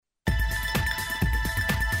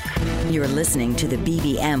You're listening to the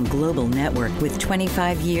BBM Global Network with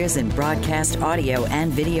 25 years in broadcast audio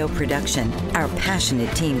and video production. Our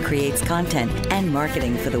passionate team creates content and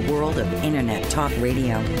marketing for the world of Internet Talk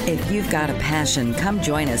Radio. If you've got a passion, come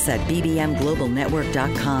join us at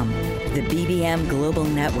bbmglobalnetwork.com. The BBM Global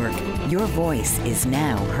Network. Your voice is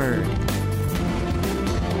now heard.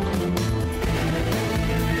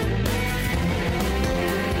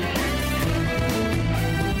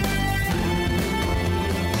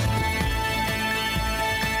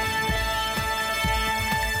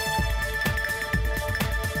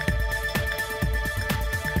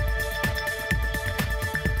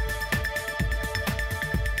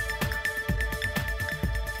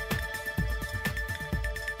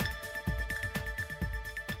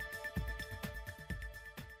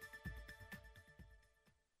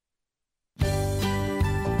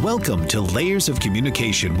 Welcome to Layers of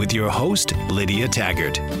Communication with your host, Lydia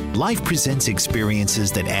Taggart. Life presents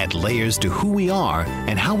experiences that add layers to who we are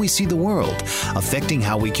and how we see the world, affecting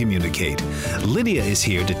how we communicate. Lydia is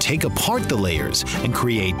here to take apart the layers and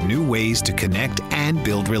create new ways to connect and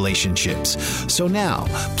build relationships. So now,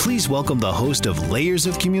 please welcome the host of Layers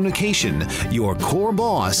of Communication, your core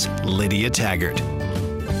boss, Lydia Taggart.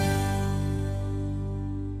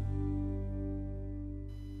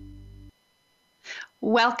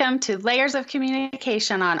 Welcome to Layers of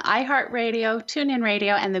Communication on iHeartRadio, TuneIn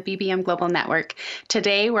Radio, and the BBM Global Network.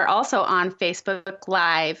 Today, we're also on Facebook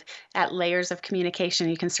Live at Layers of Communication.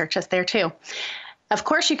 You can search us there too. Of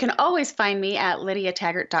course, you can always find me at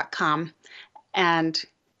lydiataggart.com. And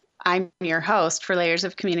I'm your host for Layers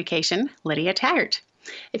of Communication, Lydia Taggart.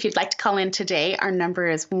 If you'd like to call in today, our number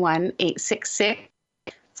is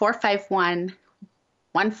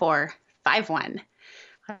 1-866-451-1451.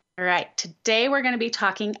 All right, today we're going to be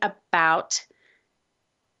talking about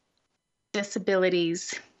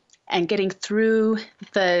disabilities and getting through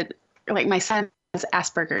my son has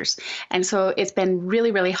Asperger's. And so it's been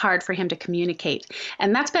really, really hard for him to communicate.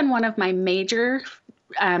 And that's been one of my major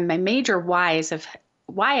whys of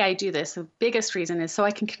why I do this. The biggest reason is so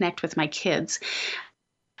I can connect with my kids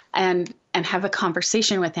and have a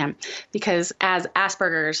conversation with them. Because as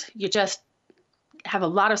Asperger's, you just have a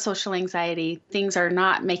lot of social anxiety. Things are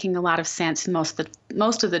not making a lot of sense most of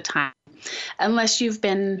the time, unless you've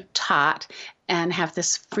been taught and have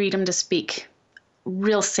this freedom to speak,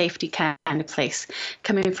 real safety kind of place,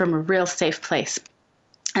 coming from a real safe place.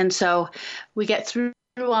 And so we get through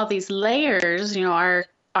all these layers,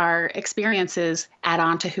 our experiences add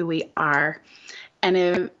on to who we are.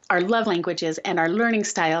 And our love languages and our learning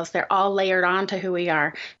styles, they're all layered onto who we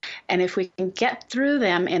are. And if we can get through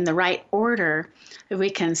them in the right order, if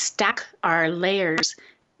we can stack our layers,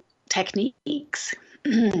 techniques,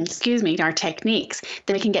 then we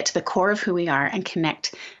can get to the core of who we are and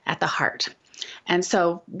connect at the heart. And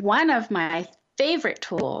so one of my favorite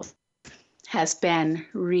tools has been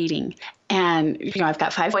reading. And, I've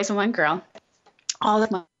got 5 boys and 1 girl. All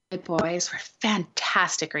of my boys were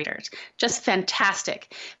fantastic readers, just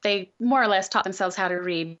fantastic. They more or less taught themselves how to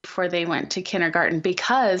read before they went to kindergarten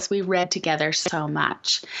because we read together so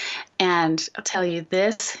much. And I'll tell you,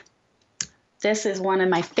 this is one of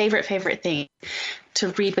my favorite things to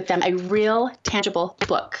read with them, a real tangible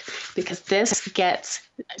book, because there's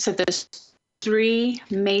 3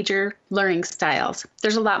 major learning styles.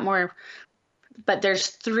 There's a lot more, but there's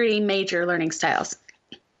 3 major learning styles.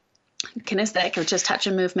 Kinesthetic, which is touch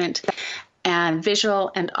and movement, and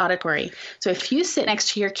visual and auditory. So if you sit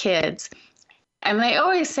next to your kids, and they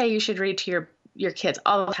always say you should read to your kids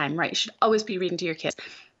all the time, right? You should always be reading to your kids.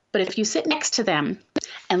 But if you sit next to them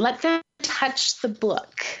and let them touch the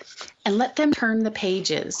book and let them turn the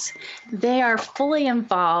pages, they are fully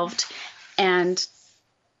involved and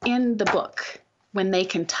in the book when they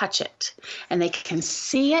can touch it and they can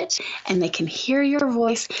see it and they can hear your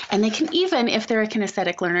voice, and they can, even if they're a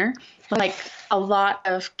kinesthetic learner, like a lot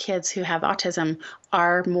of kids who have autism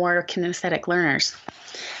are more kinesthetic learners.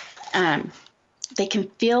 They can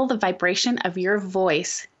feel the vibration of your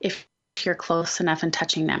voice if you're close enough and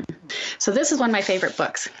touching them. So this is one of my favorite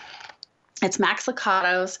books. It's Max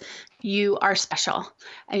Lucado's You Are Special.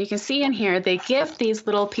 And you can see in here, they give these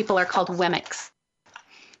little people are called Wemmicks.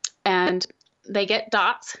 And they get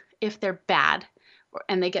dots if they're bad,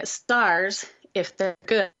 and they get stars if they're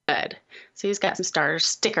good. So he's got some stars,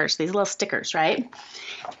 stickers, these little stickers, right?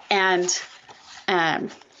 And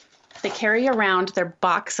they carry around their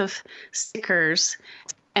box of stickers,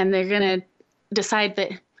 and they're going to decide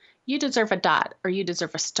that you deserve a dot or you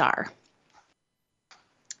deserve a star.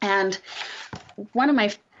 And one of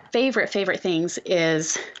my favorite things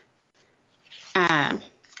is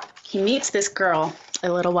he meets this girl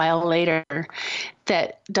a little while later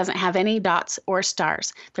that doesn't have any dots or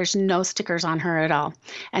stars. There's no stickers on her at all.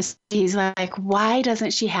 And he's like, why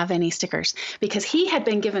doesn't she have any stickers? Because he had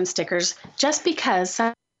been given stickers just because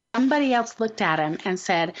somebody else looked at him and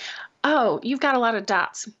said, oh, you've got a lot of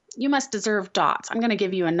dots. You must deserve dots. I'm going to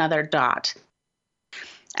give you another dot.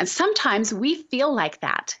 And sometimes we feel like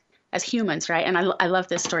that as humans, right? And I love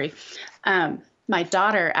this story. My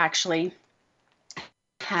daughter actually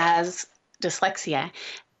has dyslexia,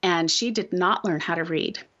 and she did not learn how to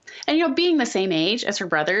read. And, being the same age as her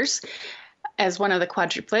brothers, as one of the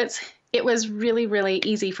quadruplets, it was really, really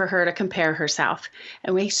easy for her to compare herself.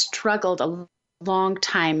 And we struggled a long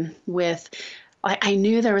time with, I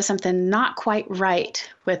knew there was something not quite right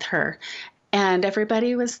with her. And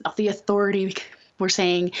everybody the authority were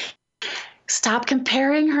saying, stop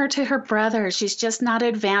comparing her to her brothers. She's just not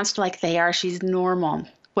advanced like they are. She's normal.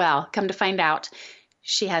 Well, come to find out,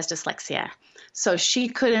 she has dyslexia. So she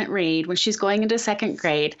couldn't read when she's going into second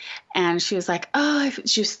grade. And she was like,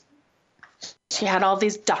 she had all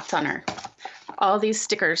these dots on her, all these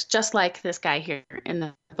stickers, just like this guy here in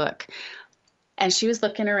the book. And she was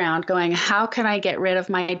looking around going, how can I get rid of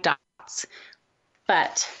my dots?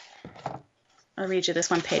 But I'll read you this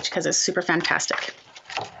one page because it's super fantastic.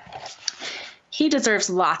 He deserves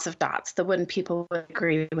lots of dots. The wooden people would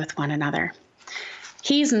agree with one another.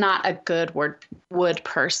 He's not a good wood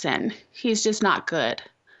person. He's just not good.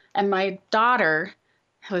 And my daughter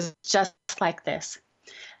was just like this.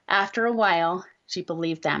 After a while, she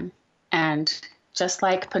believed them. And just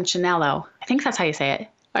like Punchinello, I think that's how you say it.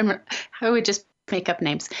 I would just make up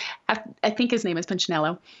names. I think his name is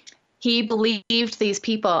Punchinello. He believed these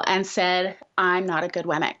people and said, I'm not a good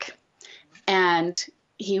Wemmick. And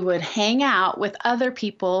he would hang out with other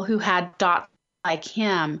people who had dots like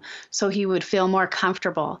him, so he would feel more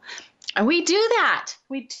comfortable. And we do that.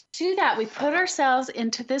 We put ourselves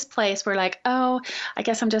into this place. We're like, oh, I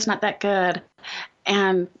guess I'm just not that good.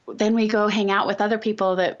 And then we go hang out with other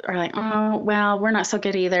people that are like, oh, well, we're not so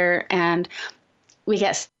good either. And we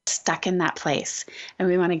get stuck in that place. And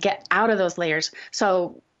we want to get out of those layers.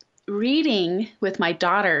 So reading with my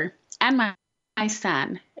daughter and my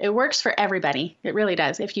son, it works for everybody. It really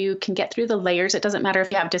does. If you can get through the layers, it doesn't matter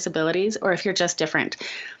if you have disabilities or if you're just different,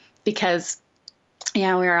 because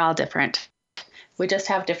we're all different. We just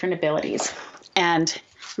have different abilities. And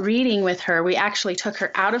reading with her, we actually took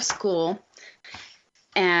her out of school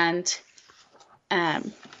and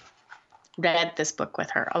read this book with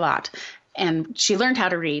her a lot. And she learned how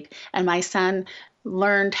to read. And my son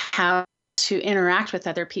learned how to interact with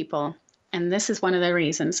other people. And this is one of the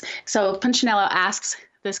reasons. So Punchinello asks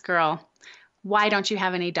this girl, why don't you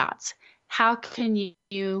have any dots? How can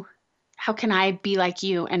I be like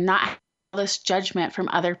you and not have this judgment from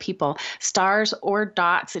other people? Stars or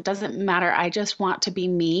dots, it doesn't matter. I just want to be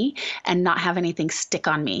me and not have anything stick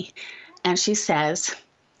on me. And she says,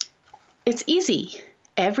 it's easy.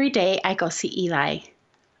 Every day I go see Eli.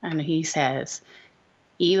 And he says,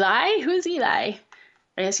 Eli? Who's Eli?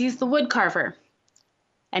 I guess he's the wood carver.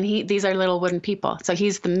 And these are little wooden people. So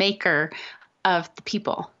he's the maker of the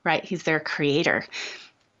people, right? He's their creator.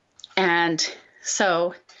 And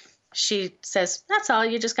so she says, that's all.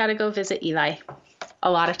 You just got to go visit Eli a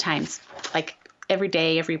lot of times, like every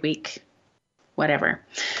day, every week, whatever.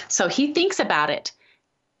 So he thinks about it,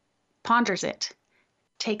 ponders it,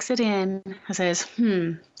 takes it in, and says,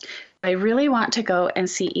 I really want to go and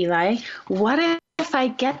see Eli. What if I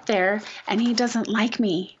get there and he doesn't like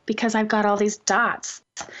me because I've got all these dots?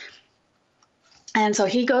 And so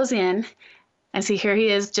he goes in and see, here he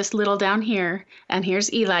is just little down here. And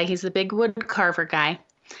here's Eli. He's the big wood carver guy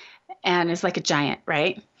and is like a giant,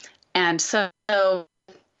 right? And so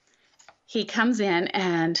he comes in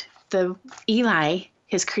and Eli,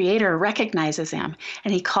 his creator, recognizes him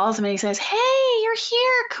and he calls him and he says, hey, you're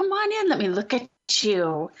here. Come on in. Let me look at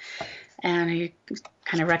you. And he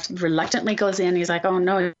kind of reluctantly goes in. He's like, oh,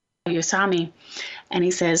 no, you saw me. And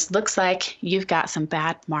he says, looks like you've got some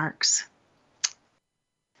bad marks.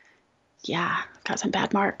 Yeah, got some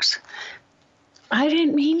bad marks. I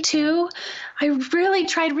didn't mean to. I really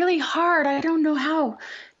tried really hard. I don't know how.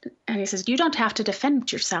 And he says, you don't have to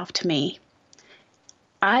defend yourself to me.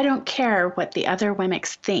 I don't care what the other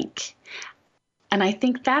Wemmicks think. And I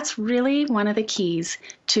think that's really one of the keys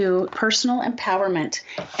to personal empowerment.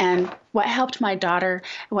 And what helped my daughter,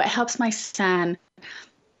 what helps my son,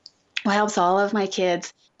 what helps all of my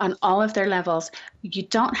kids on all of their levels. You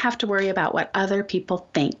don't have to worry about what other people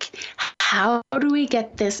think. How do we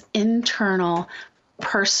get this internal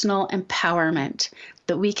personal empowerment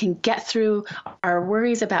that we can get through our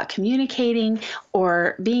worries about communicating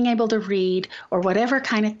or being able to read or whatever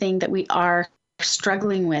kind of thing that we are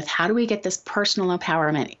struggling with how do we get this personal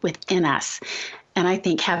empowerment within us. And I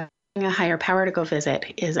think having a higher power to go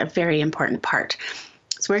visit is a very important part.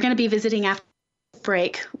 So we're going to be visiting after the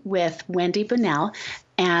break with Wendy Bunnell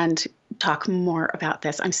and talk more about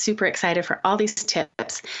this. I'm super excited for all these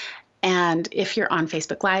tips. And if you're on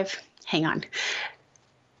Facebook Live, hang on.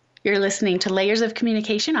 You're listening to Layers of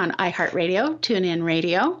Communication on iHeartRadio, TuneIn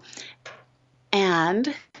Radio,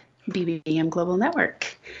 and BBM Global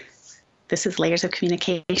Network. This is Layers of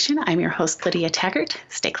Communication. I'm your host, Lydia Taggart.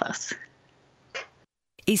 Stay close.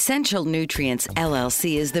 Essential Nutrients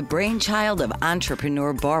LLC is the brainchild of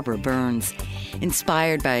entrepreneur Barbara Burns.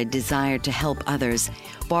 Inspired by a desire to help others,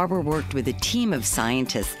 Barbara worked with a team of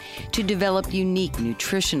scientists to develop unique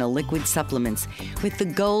nutritional liquid supplements with the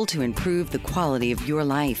goal to improve the quality of your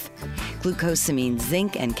life. Glucosamine,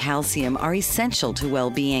 zinc, and calcium are essential to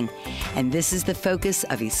well-being, and this is the focus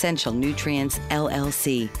of Essential Nutrients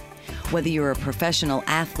LLC. Whether you're a professional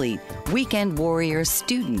athlete, weekend warrior,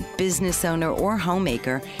 student, business owner, or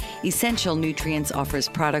homemaker, Essential Nutrients offers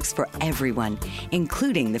products for everyone,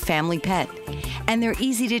 including the family pet. And they're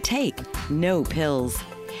easy to take, no pills.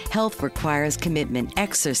 Health requires commitment,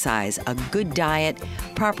 exercise, a good diet,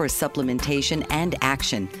 proper supplementation, and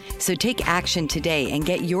action. So take action today and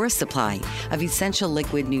get your supply of essential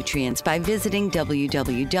liquid nutrients by visiting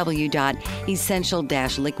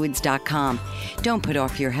www.essential-liquids.com. Don't put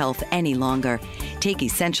off your health any longer. Take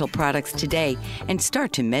essential products today and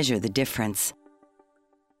start to measure the difference.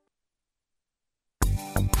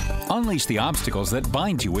 Unleash the obstacles that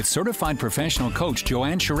bind you with certified professional coach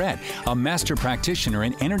Joanne Charette, a master practitioner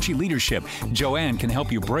in energy leadership. Joanne can help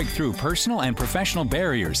you break through personal and professional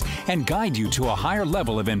barriers and guide you to a higher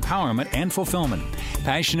level of empowerment and fulfillment.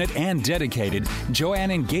 Passionate and dedicated, Joanne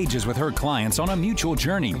engages with her clients on a mutual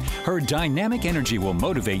journey. Her dynamic energy will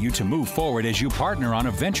motivate you to move forward as you partner on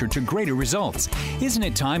a venture to greater results. Isn't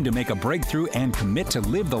it time to make a breakthrough and commit to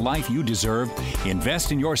live the life you deserve?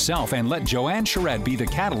 Invest in yourself and let Joanne Charette be the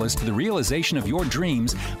catalyst to the realization of your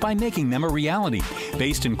dreams by making them a reality.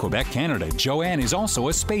 Based in Quebec, Canada, Joanne is also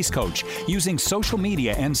a space coach, using social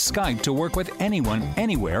media and Skype to work with anyone,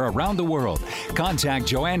 anywhere around the world. Contact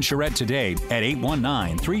Joanne Charette today at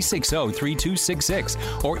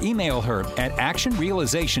 819-360-3266 or email her at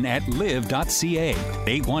actionrealization@live.ca.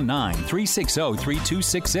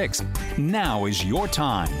 819-360-3266. Now is your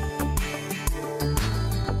time.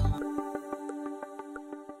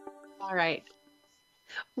 All right.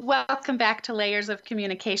 Welcome back to Layers of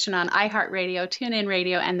Communication on iHeartRadio, TuneIn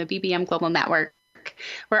Radio, and the BBM Global Network.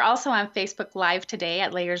 We're also on Facebook Live today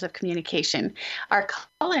at Layers of Communication. Our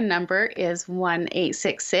call-in number is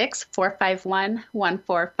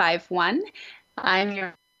 1-866-451-1451. I'm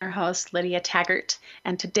your host, Lydia Taggart,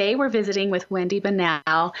 and today we're visiting with Wendy Bunnell.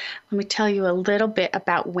 Let me tell you a little bit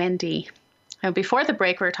about Wendy. Before the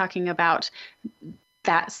break, we were talking about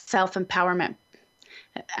that self-empowerment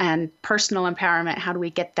and personal empowerment. How do we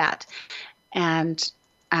get that? And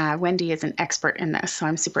Wendy is an expert in this, so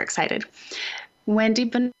I'm super excited. Wendy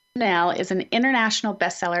Bunnell is an international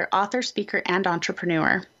bestseller, author, speaker, and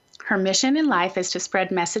entrepreneur. Her mission in life is to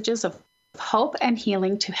spread messages of hope and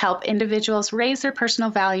healing to help individuals raise their personal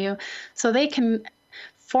value so they can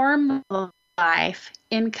form the life,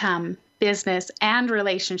 income, business, and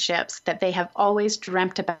relationships that they have always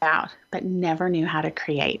dreamt about but never knew how to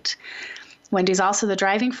create. Wendy's also the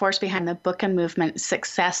driving force behind the book and movement,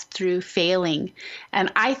 Success Through Failing.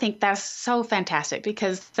 And I think that's so fantastic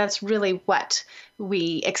because that's really what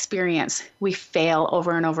we experience. We fail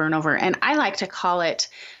over and over and over. And I like to call it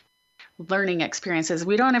learning experiences.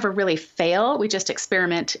 We don't ever really fail. We just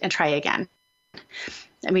experiment and try again.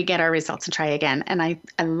 And we get our results and try again. And I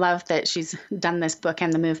love that she's done this book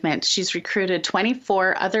and the movement. She's recruited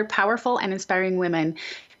 24 other powerful and inspiring women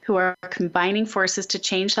who are combining forces to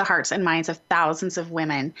change the hearts and minds of thousands of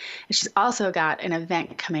women. And she's also got an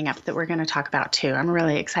event coming up that we're going to talk about too. I'm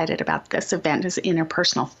really excited about this event. It's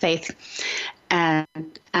Interpersonal Faith. And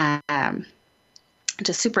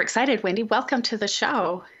just super excited. Wendy, welcome to the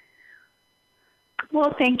show.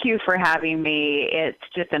 Well, thank you for having me. It's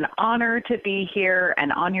just an honor to be here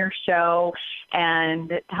and on your show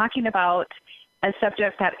and talking about a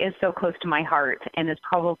subject that is so close to my heart and is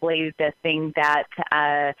probably the thing that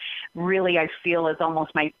really I feel is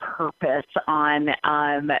almost my purpose on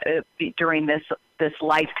during this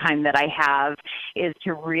lifetime that I have, is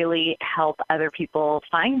to really help other people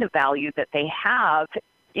find the value that they have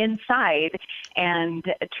inside and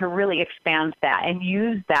to really expand that and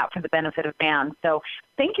use that for the benefit of man. So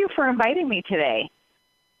thank you for inviting me today.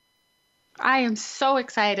 I am so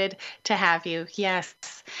excited to have you. Yes.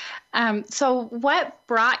 So what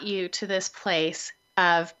brought you to this place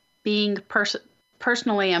of being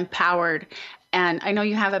personally empowered. And I know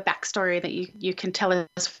you have a backstory that you can tell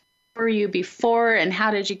us. Who were you before, and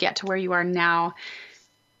how did you get to where you are now?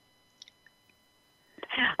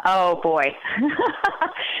 Oh, boy.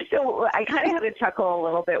 So I kind of had to chuckle a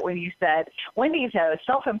little bit when you said, Wendy's a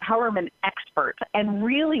self-empowerment expert. And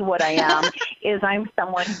really what I am is I'm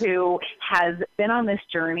someone who has been on this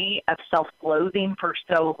journey of self-loathing for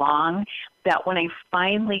so long that when I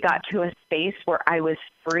finally got to a space where I was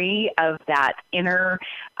free of that inner,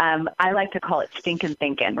 I like to call it stinking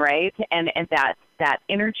thinking, right? And that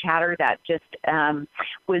inner chatter that just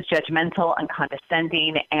was judgmental and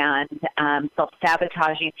condescending and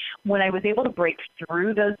self-sabotaging, when I was able to break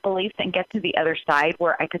through those beliefs and get to the other side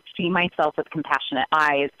where I could see myself with compassionate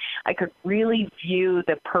eyes, I could really view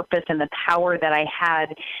the purpose and the power that I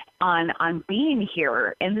had on being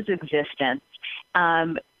here in this existence.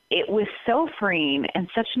 It was so freeing and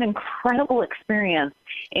such an incredible experience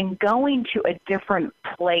in going to a different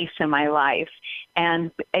place in my life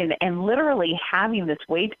and literally having this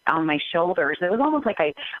weight on my shoulders. It was almost like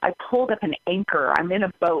I pulled up an anchor. I'm in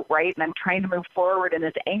a boat, right? And I'm trying to move forward, and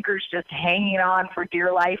this anchor's just hanging on for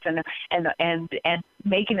dear life and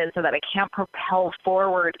making it so that I can't propel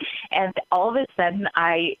forward. And all of a sudden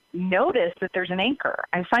I notice that there's an anchor.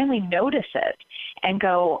 I finally notice it and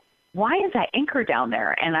go, why is that anchor down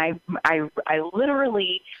there? And I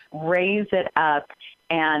literally raise it up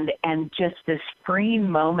and just this freeing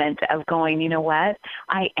moment of going, you know what?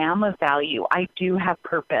 I am of value. I do have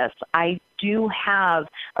purpose. I do have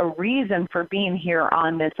a reason for being here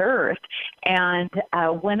on this earth. And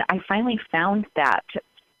when I finally found that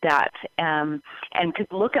and could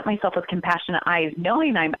look at myself with compassionate eyes,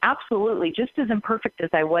 knowing I'm absolutely just as imperfect as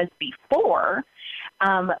I was before,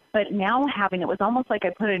 but now it was almost like I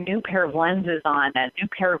put a new pair of lenses on, a new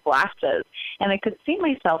pair of glasses, and I could see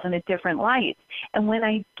myself in a different light. And when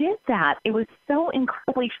I did that, it was so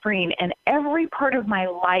incredibly freeing, and every part of my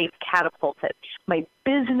life catapulted. My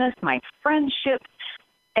business, my friendships,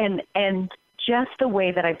 and just the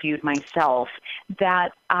way that I viewed myself,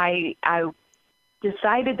 that I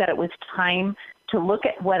decided that it was time to look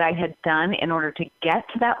at what I had done in order to get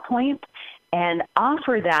to that point and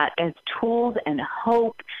offer that as tools and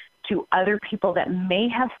hope to other people that may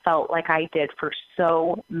have felt like I did for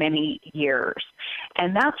so many years.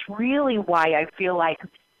 And that's really why I feel like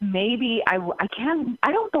maybe I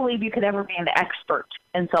don't believe you could ever be an expert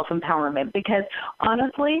in self-empowerment, because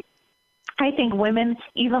honestly, I think women,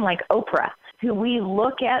 even like Oprah, who we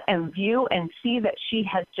look at and view and see that she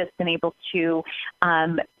has just been able to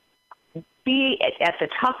be at the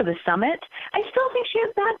top of the summit, I still think she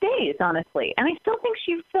has bad days, honestly. And I still think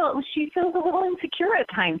she feels a little insecure at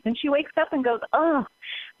times. And she wakes up and goes, oh,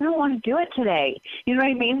 I don't want to do it today. You know what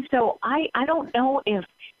I mean? So I don't know if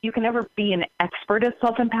you can ever be an expert at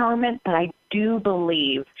self-empowerment, but I do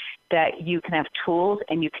believe that you can have tools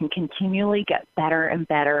and you can continually get better and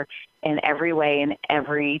better in every way and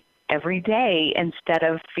every day, instead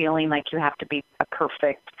of feeling like you have to be a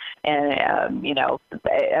perfect and,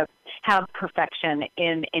 have perfection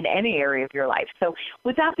in any area of your life. So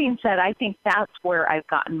with that being said, I think that's where I've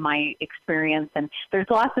gotten my experience. And there's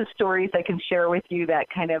lots of stories I can share with you that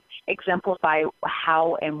kind of exemplify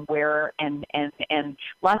how and where, and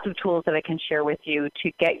lots of tools that I can share with you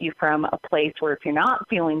to get you from a place where if you're not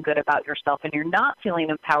feeling good about yourself and you're not feeling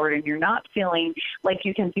empowered and you're not feeling like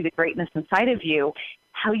you can see the greatness inside of you,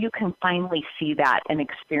 how you can finally see that and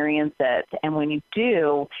experience it. And when you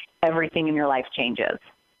do, everything in your life changes.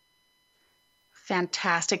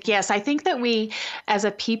 Fantastic. Yes, I think that we, as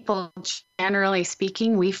a people, generally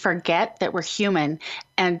speaking, we forget that we're human.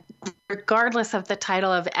 And regardless of the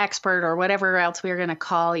title of expert or whatever else we're going to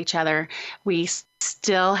call each other, we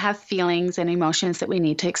still have feelings and emotions that we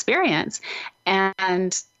need to experience.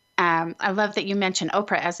 And I love that you mentioned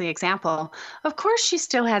Oprah as the example. Of course, she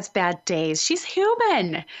still has bad days. She's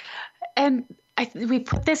human. And we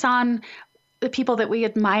put this on the people that we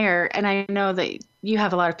admire. And I know that you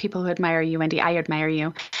have a lot of people who admire you, Wendy. I admire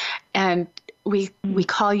you. And we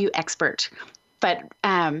call you expert. But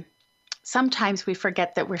sometimes we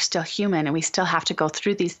forget that we're still human and we still have to go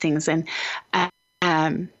through these things. And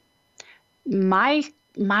my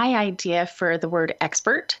idea for the word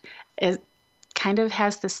expert is kind of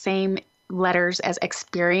has the same letters as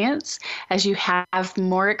experience. As you have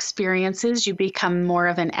more experiences, you become more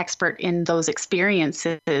of an expert in those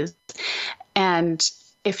experiences. And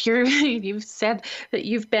if you've said that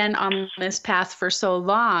you've been on this path for so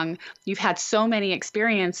long, you've had so many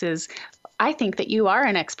experiences, I think that you are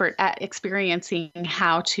an expert at experiencing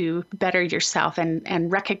how to better yourself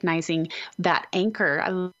and recognizing that anchor. I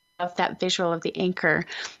love that visual of the anchor.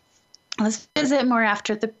 Let's visit more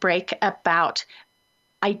after the break about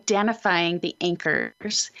identifying the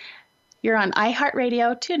anchors. You're on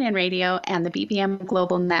iHeartRadio, TuneIn Radio, and the BBM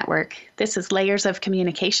Global Network. This is Layers of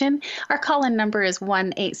Communication. Our call-in number is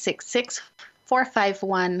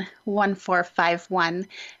 1-866-451-1451.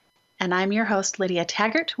 And I'm your host, Lydia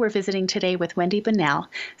Taggart. We're visiting today with Wendy Bunnell.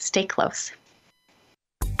 Stay close.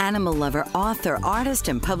 Animal lover, author, artist,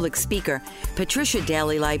 and public speaker, Patricia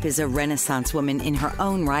Daly-Lipe is a Renaissance woman in her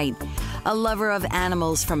own right. A lover of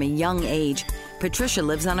animals from a young age, Patricia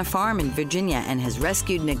lives on a farm in Virginia and has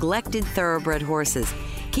rescued neglected thoroughbred horses,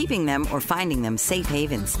 keeping them or finding them safe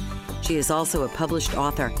havens. She is also a published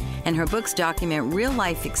author, and her books document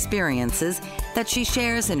real-life experiences that she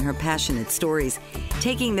shares in her passionate stories,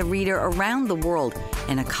 taking the reader around the world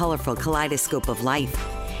in a colorful kaleidoscope of life.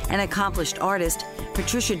 An accomplished artist,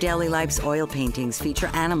 Patricia Daly-Lipe's oil paintings feature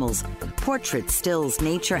animals, portraits, stills,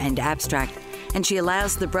 nature, and abstract, and she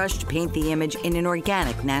allows the brush to paint the image in an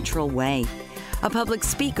organic, natural way. A public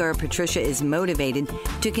speaker, Patricia is motivated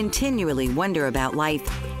to continually wonder about life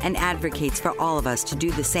and advocates for all of us to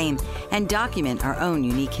do the same and document our own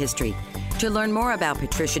unique history. To learn more about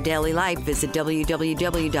Patricia Daly-Lipe, visit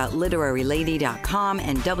www.literarylady.com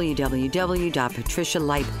and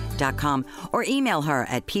www.patricialipe.com or email her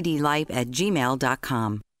at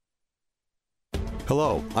pdlipe@gmail.com.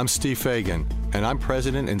 Hello, I'm Steve Fagan, and I'm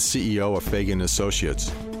president and CEO of Fagan Associates,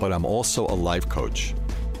 but I'm also a life coach.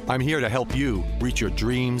 I'm here to help you reach your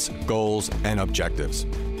dreams, goals, and objectives.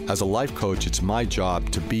 As a life coach, it's my job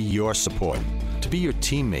to be your support, to be your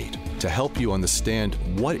teammate, to help you understand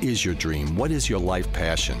what is your dream, what is your life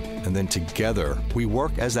passion, and then together we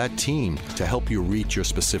work as that team to help you reach your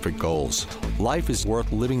specific goals. Life is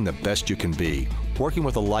worth living the best you can be. Working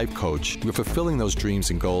with a life coach, you're fulfilling those dreams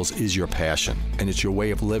and goals is your passion, and it's your way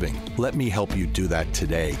of living. Let me help you do that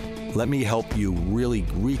today. Let me help you really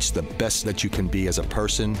reach the best that you can be as a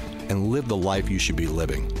person and live the life you should be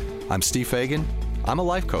living. I'm Steve Fagan. I'm a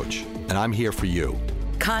life coach, and I'm here for you.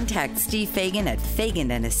 Contact Steve Fagan at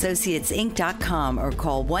FaganandAssociatesInc.com or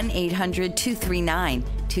call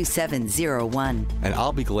 1-800-239-2701. And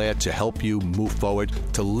I'll be glad to help you move forward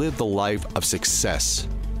to live the life of success.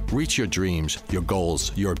 Reach your dreams, your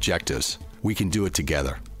goals, your objectives. We can do it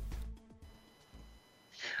together.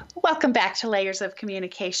 Welcome back to Layers of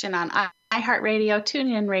Communication on iHeartRadio,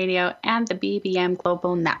 TuneIn Radio, and the BBM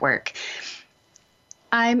Global Network.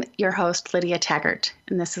 I'm your host, Lydia Taggart,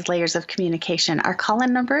 and this is Layers of Communication. Our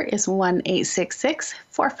call-in number is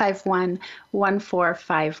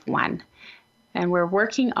 1-866-451-1451. And we're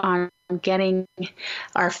working on getting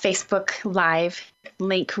our Facebook Live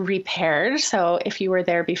link repaired. So if you were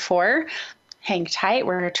there before, hang tight.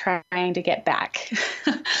 We're trying to get back.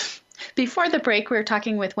 Before the break, we were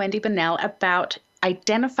talking with Wendy Bunnell about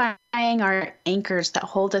identifying our anchors that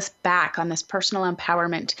hold us back on this personal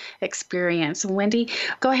empowerment experience. Wendy,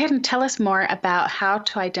 go ahead and tell us more about how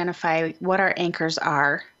to identify what our anchors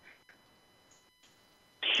are.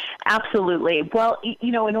 Absolutely. Well,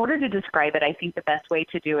 in order to describe it, I think the best way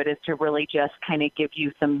to do it is to really just kind of give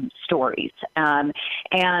you some stories. And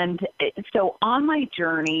so on my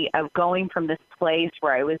journey of going from this place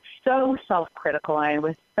where I was so self-critical, I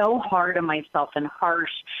was so hard on myself and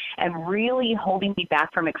harsh and really holding me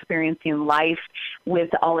back from experiencing life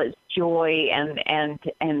with all its joy and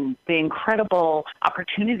the incredible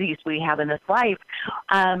opportunities we have in this life,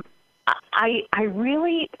 I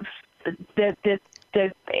really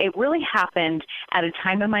it really happened at a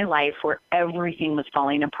time in my life where everything was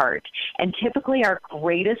falling apart. And typically our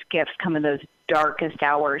greatest gifts come in those darkest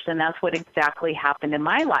hours. And that's what exactly happened in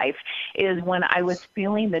my life, is when I was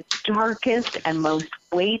feeling the darkest and most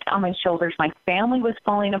weight on my shoulders. My family was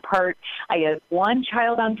falling apart. I had one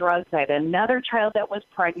child on drugs. I had another child that was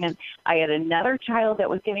pregnant. I had another child that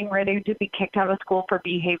was getting ready to be kicked out of school for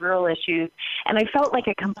behavioral issues. And I felt like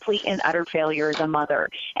a complete and utter failure as a mother.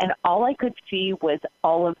 And all I could see was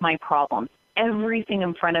all of my problems. Everything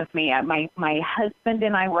in front of me. My husband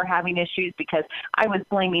and I were having issues because I was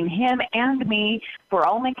blaming him and me for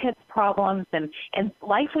all my kids' problems, and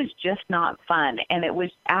life was just not fun. And it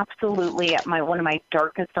was absolutely at one of my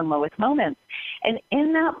darkest and lowest moments. And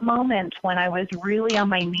in that moment, when I was really on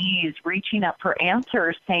my knees, reaching up for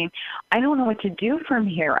answers, saying, I don't know what to do from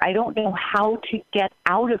here. I don't know how to get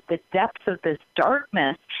out of the depths of this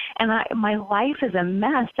darkness. And my life is a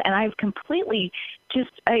mess, and I've completely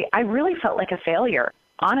I really felt like a failure.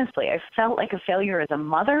 Honestly, I felt like a failure as a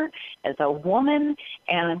mother, as a woman,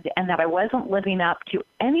 and that I wasn't living up to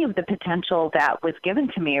any of the potential that was given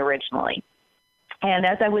to me originally. And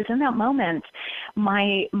as I was in that moment,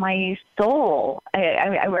 my soul,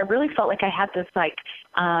 I really felt like I had this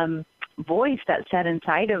voice that said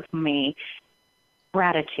inside of me,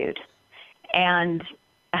 gratitude. And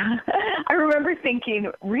I remember thinking,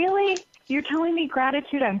 really? You're telling me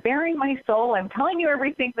gratitude? I'm bearing my soul. I'm telling you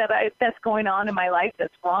everything that's going on in my life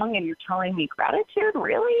that's wrong, and you're telling me gratitude?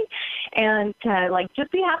 Really? And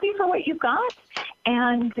just be happy for what you've got.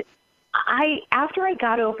 And after I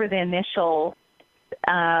got over the initial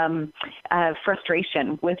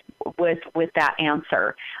frustration with that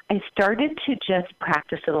answer, I started to just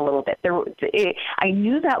practice it a little bit. I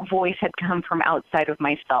knew that voice had come from outside of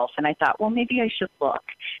myself, and I thought, well, maybe I should look.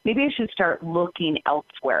 Maybe I should start looking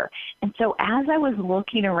elsewhere. And so as I was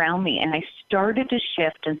looking around me, and I started to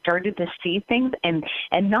shift and started to see things, and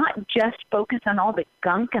not just focus on all the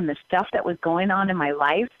gunk and the stuff that was going on in my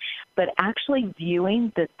life, but actually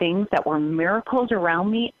viewing the things that were miracles around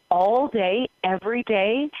me all day, every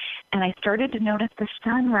day. And I started to notice the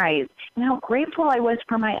sunrise and how grateful I was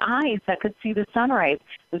for my eyes that could see the sunrise.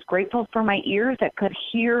 I was grateful for my ears that could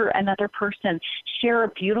hear another person share a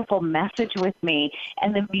beautiful message with me,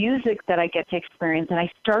 and the music that I get to experience. And I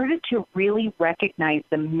started to really recognize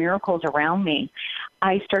the miracles around me.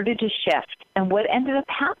 I started to shift. And what ended up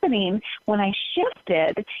happening when I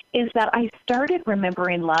shifted is that I started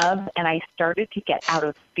remembering love, and I started to get out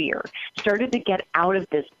of fear, started to get out of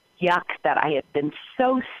this yuck that I had been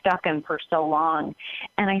so stuck in for so long.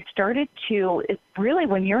 And I started to, really,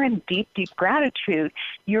 when you're in deep, deep gratitude,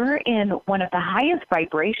 you're in one of the highest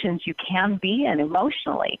vibrations you can be in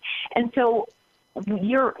emotionally. And so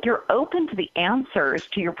you're open to the answers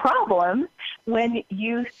to your problem when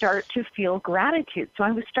you start to feel gratitude. So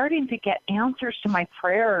I was starting to get answers to my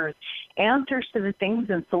prayers, answers to the things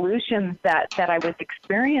and solutions that I was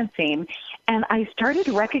experiencing. And I started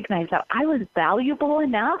to recognize that I was valuable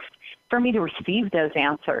enough for me to receive those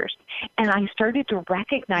answers. And I started to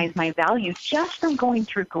recognize my value just from going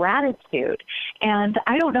through gratitude. And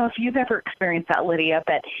I don't know if you've ever experienced that, Lydia,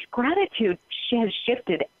 but gratitude has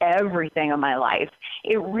shifted everything in my life.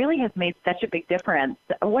 It really has made such a big difference.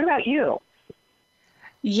 What about you?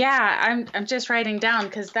 Yeah, I'm just writing down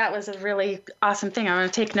because that was a really awesome thing. I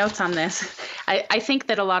want to take notes on this. I think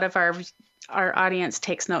that a lot of our audience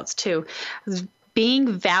takes notes too.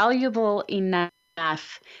 Being valuable enough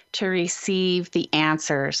to receive the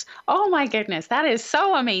answers. Oh my goodness, that is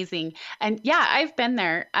so amazing. And yeah, I've been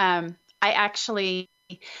there. I actually,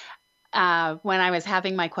 when I was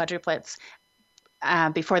having my quadruplets,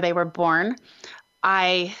 before they were born,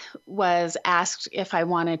 I was asked if I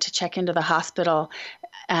wanted to check into the hospital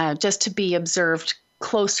just to be observed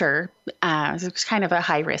closer. It was kind of a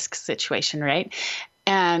high-risk situation, right?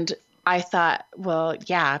 And I thought, well,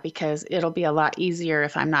 yeah, because it'll be a lot easier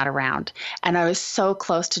if I'm not around. And I was so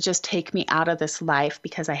close to just take me out of this life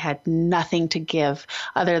because I had nothing to give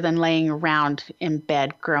other than laying around in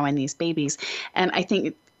bed growing these babies. And I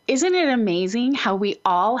think, isn't it amazing how we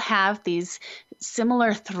all have these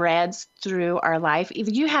similar threads through our life?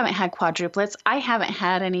 If you haven't had quadruplets, I haven't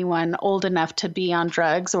had anyone old enough to be on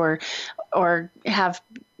drugs or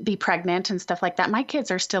be pregnant and stuff like that. My kids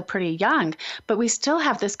are still pretty young, but we still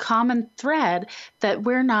have this common thread that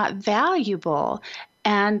we're not valuable,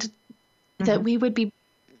 and that we would be,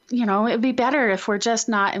 it'd be better if we're just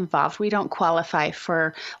not involved. We don't qualify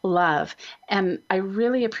for love. And I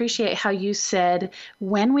really appreciate how you said,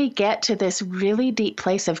 when we get to this really deep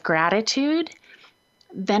place of gratitude,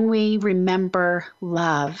 then we remember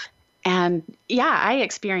love. And yeah, I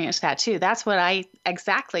experienced that too. That's what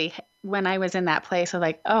when I was in that place of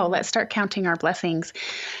like, oh, let's start counting our blessings.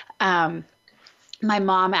 My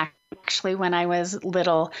mom actually, when I was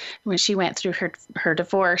little, when she went through her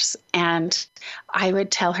divorce, and I would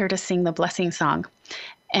tell her to sing the blessing song.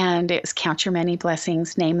 And it was count your many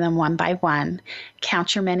blessings, name them one by one,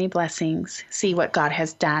 count your many blessings, see what God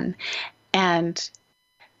has done. And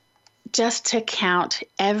just to count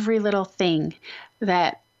every little thing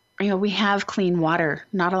that, we have clean water.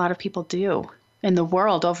 Not a lot of people do. In the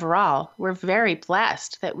world overall, we're very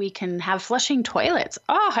blessed that we can have flushing toilets.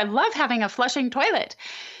 Oh, I love having a flushing toilet.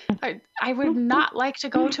 I would not like to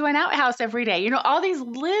go to an outhouse every day. All these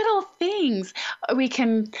little things. We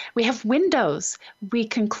have windows. We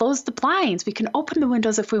can close the blinds. We can open the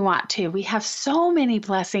windows if we want to. We have so many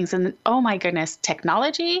blessings. And oh my goodness,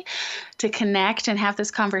 technology to connect and have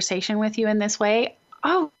this conversation with you in this way.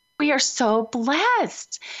 Oh, we are so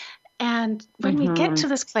blessed. And when we get to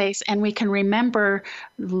this place and we can remember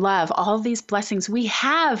love, all these blessings, we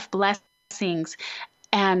have blessings,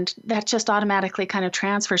 and that just automatically kind of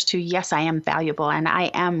transfers to, yes, I am valuable and I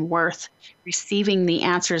am worth receiving the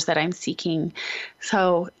answers that I'm seeking.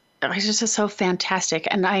 So it's just so fantastic.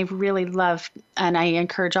 And I really love, and I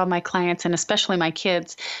encourage all my clients and especially my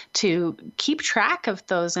kids to keep track of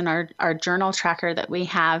those in our journal tracker that we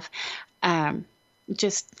have.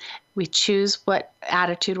 we choose what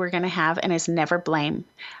attitude we're going to have, and it's never blame.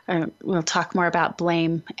 We'll talk more about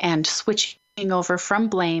blame and switching over from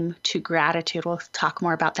blame to gratitude. We'll talk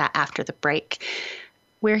more about that after the break.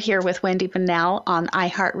 We're here with Wendy Bunnell on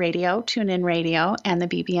iHeartRadio, TuneIn Radio, and the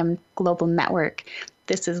BBM Global Network.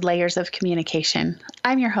 This is Layers of Communication.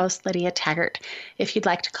 I'm your host, Lydia Taggart. If you'd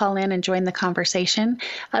like to call in and join the conversation,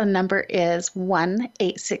 the number is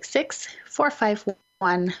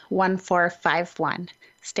 1-866-451-1451.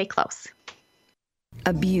 Stay close.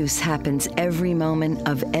 Abuse happens every moment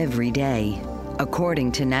of every day.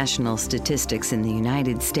 According to national statistics in the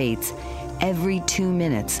United States, every 2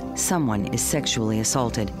 minutes, someone is sexually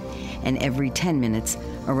assaulted, and every 10 minutes,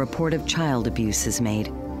 a report of child abuse is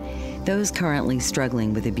made. Those currently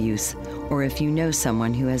struggling with abuse, or if you know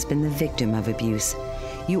someone who has been the victim of abuse,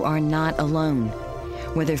 you are not alone.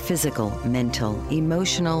 Whether physical, mental,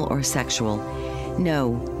 emotional, or sexual,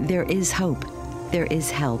 know there is hope, there is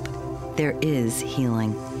help, there is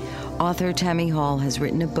healing. Author Tammy Hall has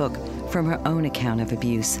written a book from her own account of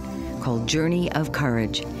abuse called Journey of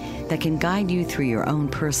Courage that can guide you through your own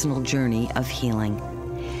personal journey of healing.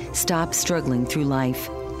 Stop struggling through life.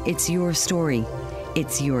 It's your story.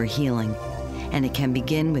 It's your healing. And it can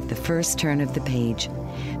begin with the first turn of the page.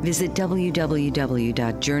 Visit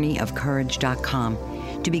www.journeyofcourage.com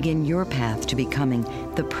to begin your path to becoming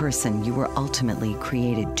the person you were ultimately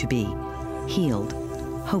created to be. Healed,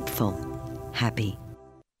 hopeful, happy.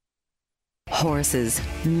 Horses,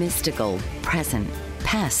 mystical, present,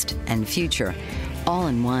 past, and future, all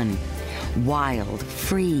in one. Wild,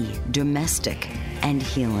 free, domestic, and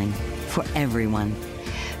healing for everyone.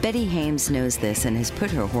 Betty Hames knows this and has put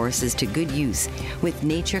her horses to good use with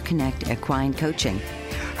Nature Connect Equine Coaching.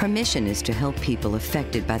 Her mission is to help people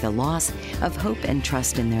affected by the loss of hope and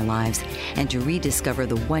trust in their lives and to rediscover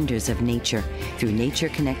the wonders of nature through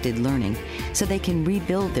nature-connected learning so they can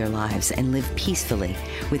rebuild their lives and live peacefully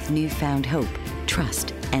with newfound hope,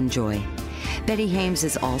 trust, and joy. Betty Hames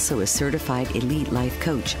is also a certified elite life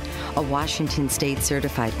coach, a Washington State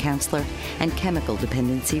certified counselor, and chemical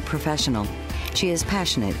dependency professional. She is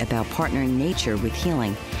passionate about partnering nature with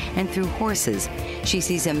healing, and through horses, she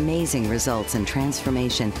sees amazing results and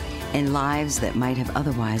transformation in lives that might have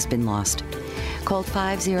otherwise been lost. Call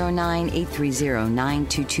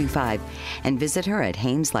 509-830-9225 and visit her at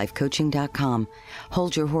HamesLifeCoaching.com.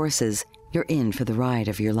 Hold your horses. You're in for the ride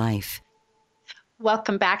of your life.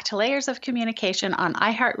 Welcome back to Layers of Communication on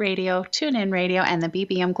iHeartRadio, TuneIn Radio, and the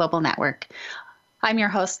BBM Global Network. I'm your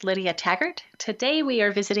host, Lydia Taggart. Today we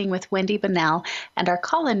are visiting with Wendy Bunnell, and our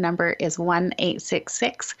call-in number is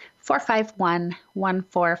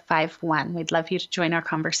 1-866-451-1451. We'd love you to join our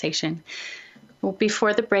conversation. Well,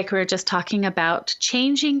 before the break, we were just talking about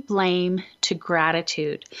changing blame to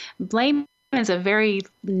gratitude. Blame is a very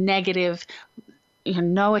negative,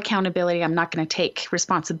 no accountability. I'm not going to take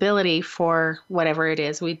responsibility for whatever it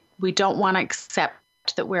is. We don't want to accept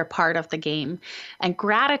that we're part of the game. And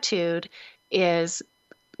gratitude is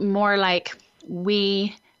more like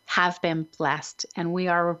we have been blessed and we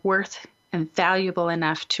are worth and valuable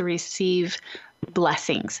enough to receive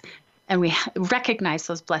blessings. And we recognize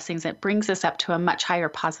those blessings. It brings us up to a much higher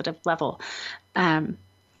positive level. There's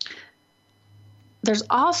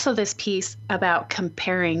also this piece about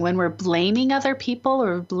comparing when we're blaming other people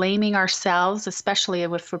or blaming ourselves, especially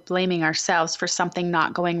if we're blaming ourselves for something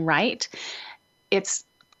not going right. It's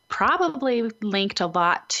probably linked a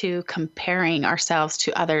lot to comparing ourselves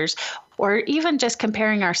to others, or even just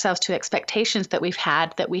comparing ourselves to expectations that we've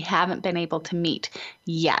had that we haven't been able to meet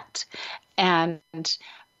yet. And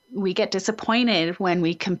we get disappointed when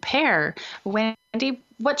we compare. Wendy,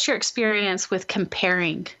 what's your experience with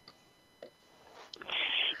comparing?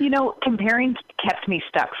 Comparing kept me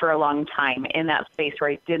stuck for a long time in that space where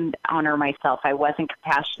I didn't honor myself. I wasn't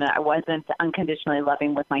compassionate. I wasn't unconditionally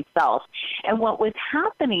loving with myself. And what was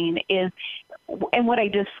happening is, and what I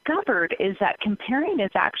discovered is that comparing is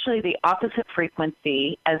actually the opposite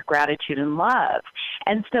frequency as gratitude and love.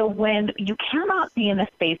 And so when you cannot be in a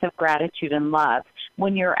space of gratitude and love,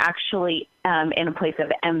 when you're actually in a place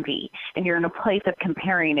of envy and you're in a place of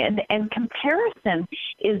comparing, and comparison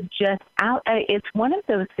is just out. It's one of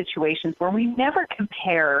those situations where we never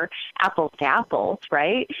compare apples to apples,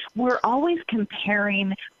 right? We're always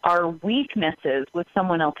comparing our weaknesses with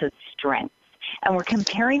someone else's strengths. And we're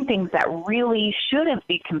comparing things that really shouldn't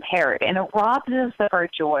be compared. And it robs us of our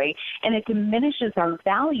joy, and it diminishes our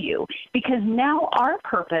value, because now our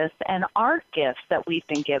purpose and our gifts that we've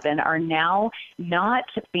been given are now not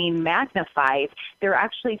being magnified. They're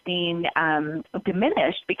actually being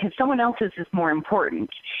diminished because someone else's is more important.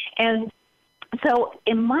 And So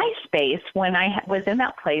in my space, when I was in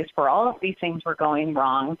that place where all of these things were going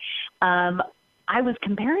wrong, I was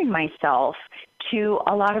comparing myself to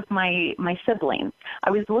a lot of my siblings. I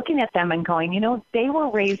was looking at them and going, they were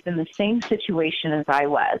raised in the same situation as I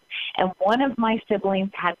was. And one of my siblings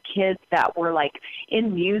had kids that were like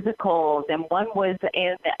in musicals, and one was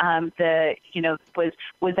in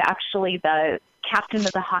was actually the captain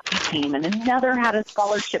of the hockey team, and another had a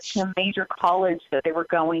scholarship to a major college that they were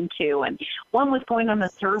going to, and one was going on a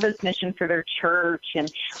service mission for their church.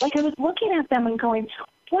 And like, I was looking at them and going,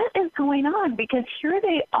 what is going on? Because here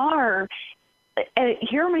they are.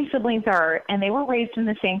 Here my siblings are, and they were raised in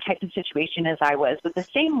the same type of situation as I was, with the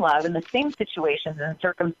same love and the same situations and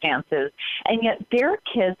circumstances, and yet their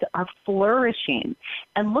kids are flourishing.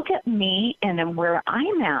 And look at me and where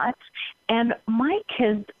I'm at, and my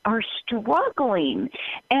kids are struggling.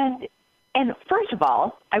 And first of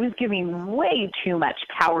all, I was giving way too much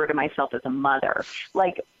power to myself as a mother.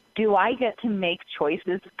 Like, do I get to make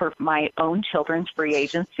choices for my own children's free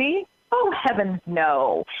agency? Oh, heavens,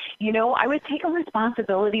 no. I was taking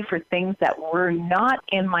responsibility for things that were not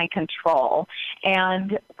in my control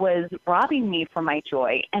and was robbing me from my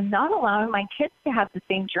joy, and not allowing my kids to have the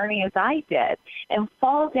same journey as I did and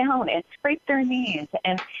fall down and scrape their knees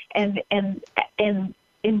and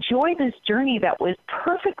enjoy this journey that was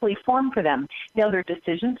perfectly formed for them. Now, their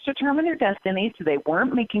decisions determine their destiny, so they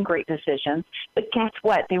weren't making great decisions. But guess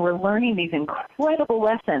what? They were learning these incredible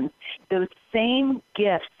lessons, those same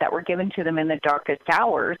gifts that were given to them in the darkest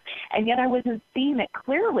hours. And yet I wasn't seeing it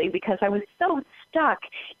clearly because I was so stuck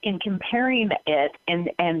in comparing it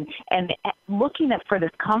and looking for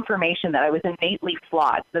this confirmation that I was innately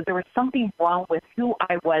flawed, that there was something wrong with who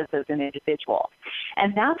I was as an individual.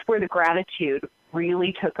 And that's where the gratitude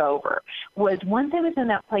really took over. Was once I was in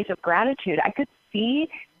that place of gratitude, I could see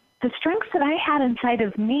the strengths that I had inside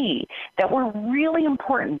of me that were really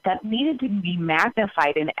important, that needed to be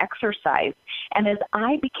magnified and exercised. And as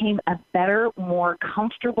I became a better, more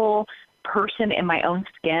comfortable person in my own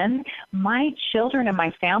skin, my children and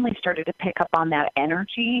my family started to pick up on that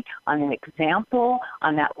energy, on an example,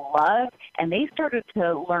 on that love, and they started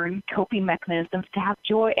to learn coping mechanisms to have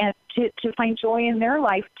joy and to find joy in their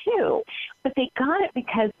life too. But they got it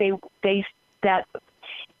because that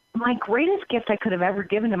my greatest gift I could have ever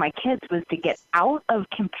given to my kids was to get out of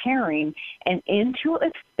comparing and into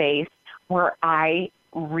a space where I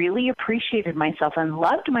really appreciated myself and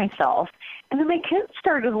loved myself. And then my kids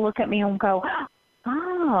started to look at me and go,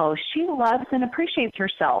 oh, she loves and appreciates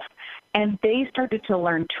herself. And they started to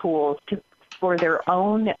learn tools for their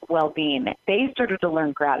own well-being. They started to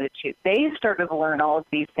learn gratitude. They started to learn all of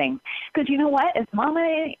these things. Because you know what? If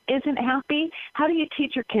mama isn't happy, how do you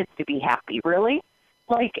teach your kids to be happy, really?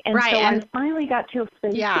 I finally got to a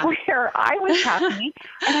space where I was happy,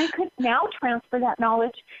 and I could now transfer that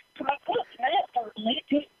knowledge to my kids,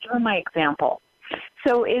 just through my example.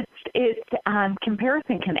 So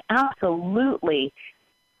comparison can absolutely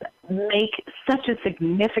make such a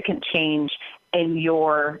significant change in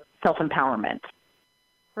your self-empowerment.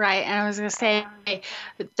 Right. And I was going to say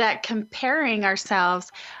that comparing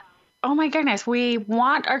ourselves, oh my goodness, we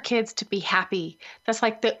want our kids to be happy. That's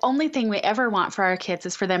like the only thing we ever want for our kids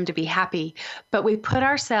is for them to be happy. But we put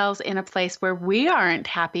ourselves in a place where we aren't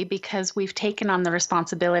happy because we've taken on the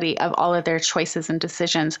responsibility of all of their choices and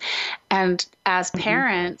decisions. And as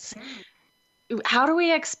parents, how do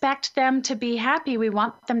we expect them to be happy? We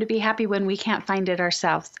want them to be happy when we can't find it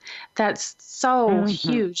ourselves. That's so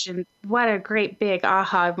huge. And what a great big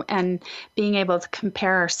aha, and being able to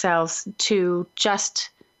compare ourselves to just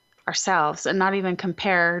ourselves and not even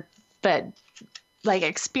compare, but like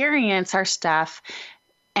experience our stuff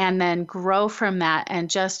and then grow from that. And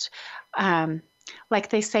just like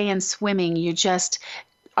they say in swimming, you just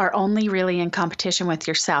are only really in competition with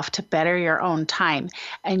yourself to better your own time.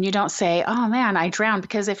 And you don't say, oh man, I drowned,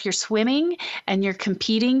 because if you're swimming and you're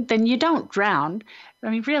competing, then you don't drown.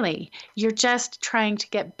 I mean, really, you're just trying to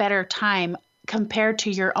get better time compared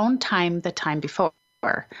to your own time the time before.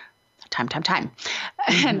 Time.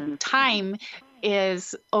 And time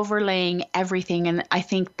is overlaying everything. And I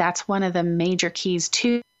think that's one of the major keys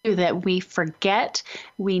too, that we forget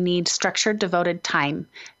we need structured, devoted time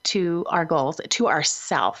to our goals, to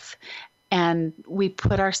ourself. And we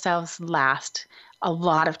put ourselves last a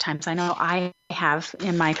lot of times. I know I have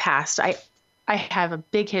in my past. I have a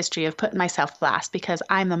big history of putting myself last because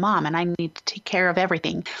I'm a mom and I need to take care of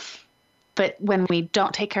everything. But when we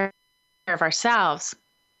don't take care of ourselves,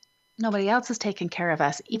 nobody else is taking care of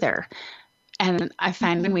us either. And I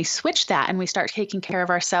find when we switch that and we start taking care of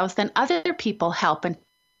ourselves, then other people help and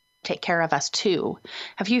take care of us too.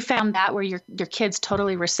 Have you found that where your kids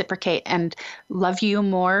totally reciprocate and love you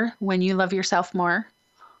more when you love yourself more?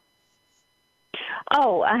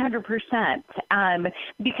 Oh, 100%.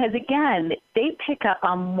 Because again, they pick up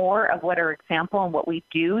on more of what our example and what we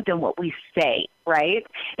do than what we say, right?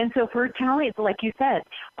 And so for Tally, like you said,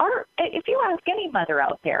 if you ask any mother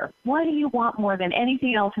out there, what do you want more than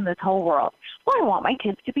anything else in this whole world? Well, I want my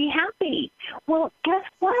kids to be happy. Well, guess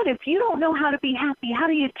what? If you don't know how to be happy, how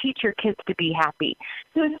do you teach your kids to be happy?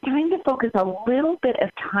 So it's time to focus a little bit of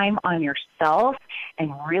time on yourself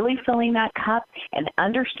and really filling that cup and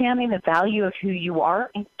understanding the value of who you are.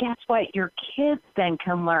 And guess what? Your kids then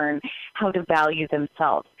can learn how to value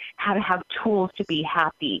themselves, how to have tools to be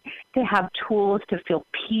happy, to have tools to feel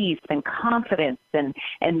peace and confidence and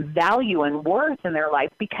value and worth in their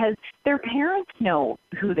life because their parents know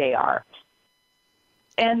who they are.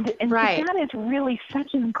 And right. That is really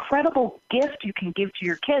such an incredible gift you can give to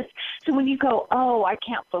your kids. So when you go, oh, I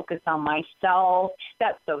can't focus on myself,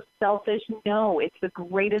 that's so selfish. No, it's the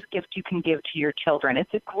greatest gift you can give to your children.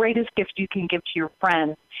 It's the greatest gift you can give to your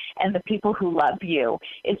friends and the people who love you,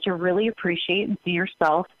 is to really appreciate and see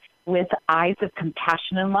yourself with eyes of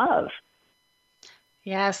compassion and love.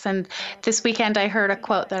 Yes, and this weekend I heard a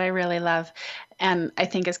quote that I really love, and I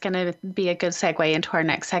think it's going to be a good segue into our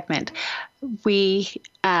next segment.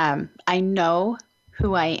 I know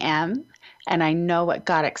who I am, and I know what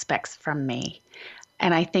God expects from me.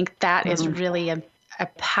 And I think that is really a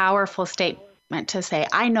powerful statement to say,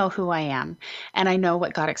 I know who I am, and I know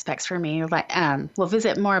what God expects from me. We'll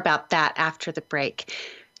visit more about that after the break.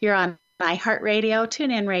 You're on iHeartRadio,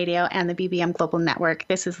 TuneIn Radio, and the BBM Global Network.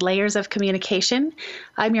 This is Layers of Communication.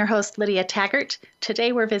 I'm your host, Lydia Taggart.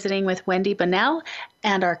 Today we're visiting with Wendy Bunnell,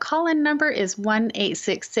 and our call-in number is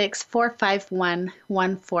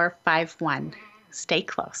 1-866-451-1451. Stay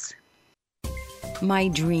close. My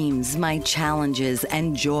Dreams, My Challenges,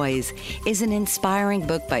 and Joys is an inspiring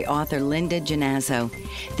book by author Linda Genazzo.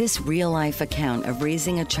 This real-life account of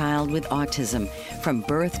raising a child with autism from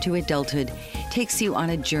birth to adulthood takes you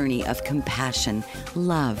on a journey of compassion,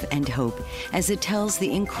 love, and hope as it tells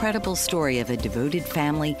the incredible story of a devoted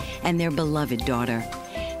family and their beloved daughter.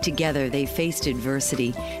 Together, they faced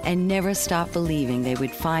adversity and never stopped believing they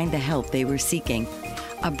would find the help they were seeking.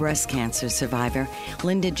 A breast cancer survivor,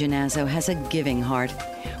 Linda Genazzo has a giving heart.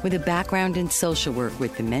 With a background in social work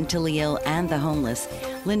with the mentally ill and the homeless,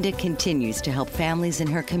 Linda continues to help families in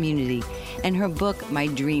her community, and her book, My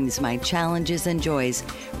Dreams, My Challenges and Joys,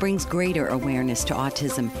 brings greater awareness to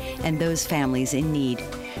autism and those families in need.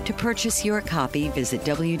 To purchase your copy, visit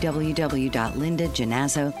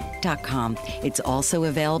www.lindagenazzo.com. It's also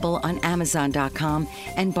available on Amazon.com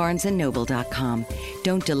and BarnesandNoble.com.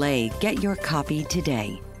 Don't delay. Get your copy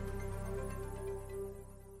today.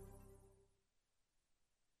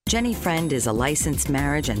 Jenny Friend is a licensed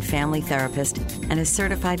marriage and family therapist and a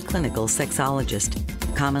certified clinical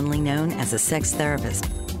sexologist, commonly known as a sex therapist,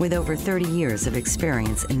 with over 30 years of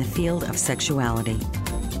experience in the field of sexuality.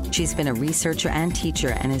 She's been a researcher and teacher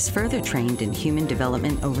and is further trained in human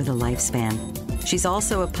development over the lifespan. She's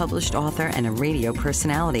also a published author and a radio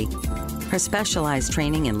personality. Her specialized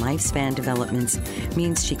training in lifespan developments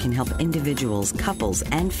means she can help individuals, couples,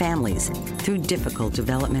 and families through difficult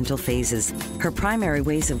developmental phases. Her primary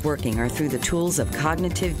ways of working are through the tools of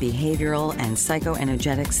cognitive, behavioral, and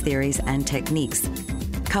psychoenergetics theories and techniques.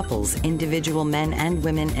 Couples, individual men and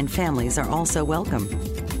women, and families are also welcome.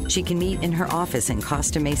 She can meet in her office in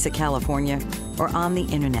Costa Mesa, California, or on the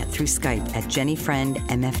internet through Skype at Jenny Friend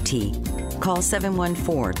MFT. Call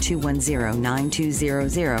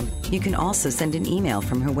 714-210-9200. You can also send an email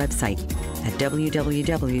from her website at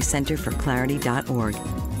www.centerforclarity.org.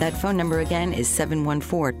 That phone number again is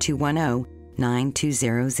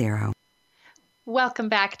 714-210-9200. Welcome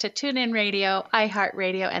back to TuneIn Radio,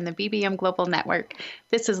 iHeartRadio, and the BBM Global Network.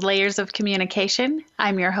 This is Layers of Communication.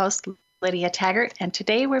 I'm your host, Lydia Taggart, and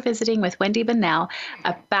today we're visiting with Wendy Bunnell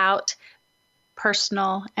about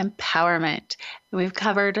personal empowerment. We've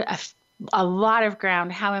covered a lot of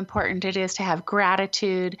ground, how important it is to have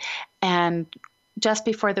gratitude, and just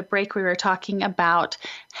before the break we were talking about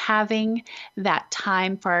having that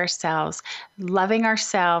time for ourselves, loving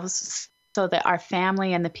ourselves so that our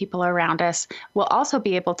family and the people around us will also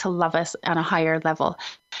be able to love us on a higher level.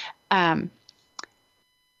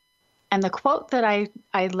 And the quote that I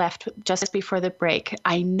left just before the break,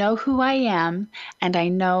 I know who I am and I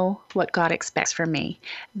know what God expects from me.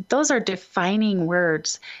 Those are defining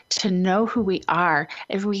words to know who we are.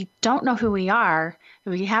 If we don't know who we are,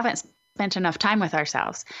 we haven't spent enough time with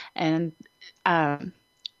ourselves. And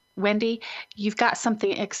Wendy, you've got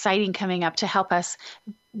something exciting coming up to help us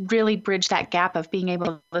really bridge that gap of being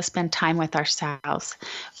able to spend time with ourselves.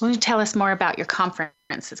 Will you tell us more about your conference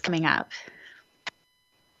that's coming up?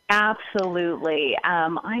 Absolutely.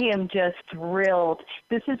 I am just thrilled.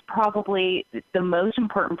 This is probably the most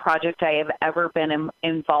important project I have ever been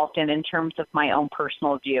involved in terms of my own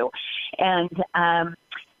personal view. And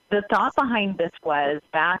the thought behind this was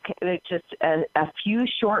back just a few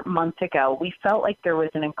short months ago, we felt like there was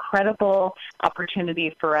an incredible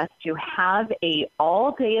opportunity for us to have a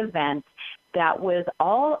all-day event that was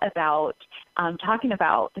all about talking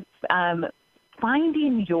about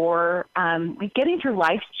finding your, getting through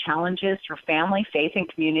life's challenges through family, faith, and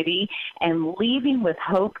community, and leaving with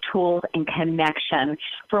hope, tools, and connection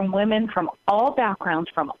from women from all backgrounds,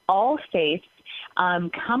 from all faiths,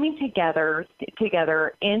 coming together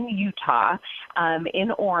in Utah, in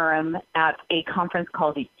Orem, at a conference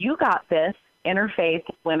called You Got This Interfaith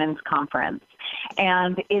Women's Conference.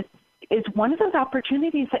 And it's one of those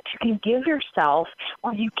opportunities that you can give yourself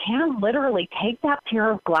where you can literally take that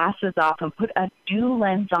pair of glasses off and put a new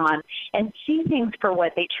lens on and see things for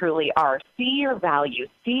what they truly are. See your value.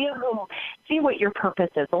 See what your purpose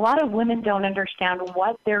is. A lot of women don't understand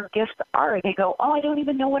what their gifts are. They go, oh, I don't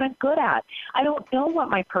even know what I'm good at. I don't know what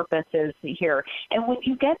my purpose is here. And when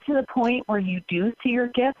you get to the point where you do see your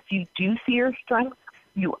gifts, you do see your strengths,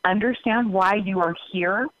 you understand why you are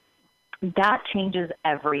here, that changes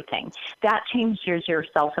everything. That changes your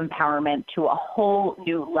self-empowerment to a whole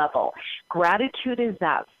new level. Gratitude is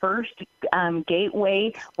that first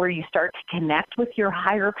gateway where you start to connect with your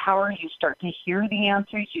higher power. You start to hear the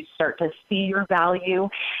answers. You start to see your value.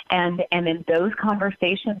 And in those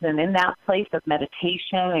conversations and in that place of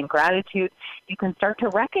meditation and gratitude, you can start to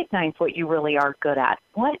recognize what you really are good at.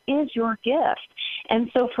 What is your gift?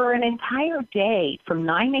 And so for an entire day from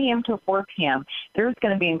 9 a.m. to 4 p.m., there's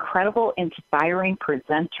going to be incredible, inspiring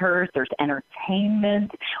presenters. There's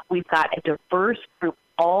entertainment. We've got a diverse group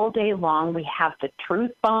all day long. We have the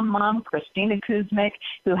Truth Bomb mom, Christina Kuzmic,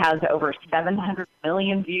 who has over 700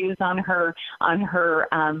 million views on her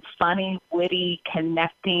funny, witty,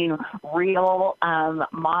 connecting, real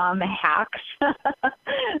mom hacks.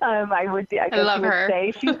 I would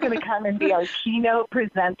say she's going to come and be our keynote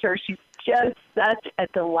presenter. She's just such a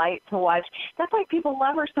delight to watch. That's why people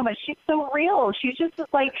love her so much. She's so real. She's just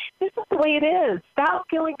like, this is the way it is. Stop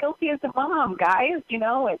feeling guilty as a mom, guys,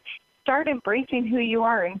 and start embracing who you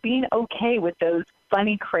are and being okay with those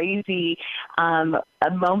funny, crazy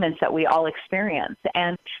moments that we all experience.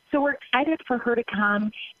 And so we're excited for her to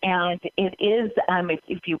come. And it is,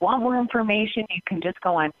 if you want more information, you can just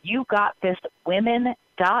go on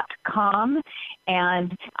YouGotThisWomen.com.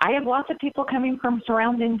 And I have lots of people coming from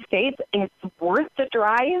surrounding states. It's worth the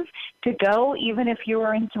drive to go, even if you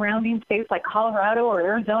are in surrounding states like Colorado or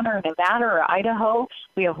Arizona or Nevada or Idaho.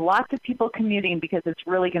 We have lots of people commuting because it's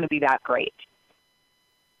really going to be that great.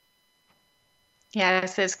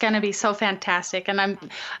 Yes, it's going to be so fantastic. And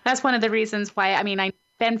that's one of the reasons why, I've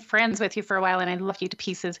been friends with you for a while and I love you to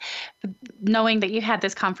pieces. Knowing that you had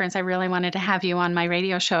this conference, I really wanted to have you on my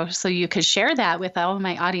radio show so you could share that with all of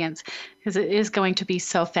my audience, because it is going to be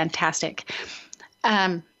so fantastic.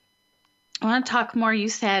 I want to talk more. You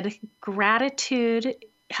said gratitude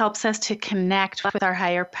helps us to connect with our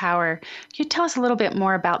higher power. Can you tell us a little bit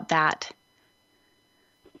more about that?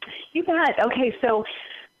 You bet. Okay, so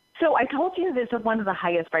I told you this is one of the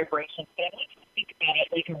highest vibrations. I want you to think about it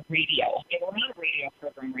like a radio. And we're not a radio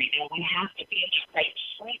program right now. We have to be in the right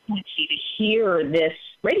frequency to hear this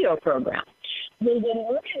radio program. Well, when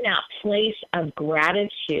we're in that place of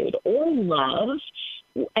gratitude or love,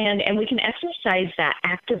 and we can exercise that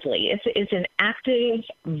actively. It's an active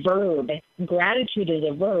verb. Gratitude is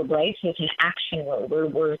a verb, right? So it's an action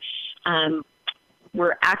word.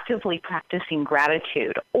 We're actively practicing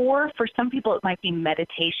gratitude. Or for some people, it might be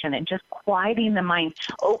meditation and just quieting the mind,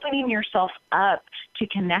 opening yourself up to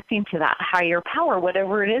connecting to that higher power,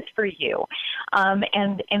 whatever it is for you.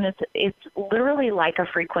 And it's literally like a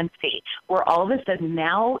frequency where all of a sudden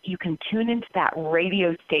now you can tune into that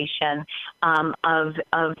radio station of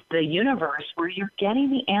the universe where you're getting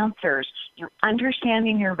the answers, you're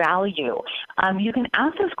understanding your value. You can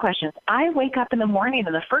ask those questions. I wake up in the morning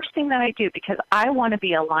and the first thing that I do, because I want to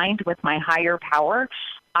be aligned with my higher power,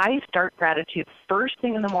 I start gratitude first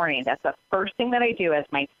thing in the morning. That's the first thing that I do as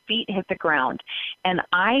my feet hit the ground. And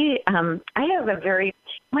I have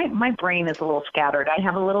my brain is a little scattered. I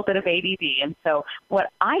have a little bit of ADD. And so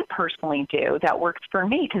what I personally do that works for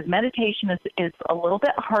me, because meditation is a little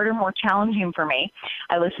bit harder, more challenging for me,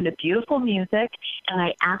 I listen to beautiful music and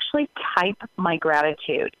I actually type my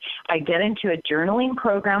gratitude. I get into a journaling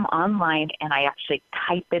program online and I actually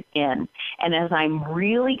type it in. And as I'm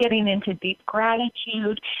really getting into deep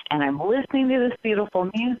gratitude, and I'm listening to this beautiful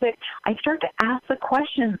music, I start to ask the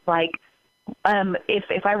questions like,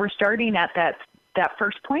 if I were starting at that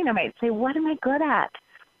first point, I might say, what am I good at?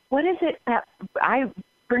 What is it that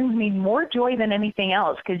brings me more joy than anything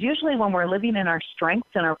else? Because usually when we're living in our strengths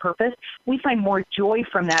and our purpose, we find more joy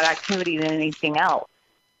from that activity than anything else.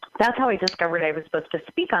 That's how I discovered I was supposed to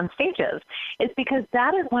speak on stages. It's because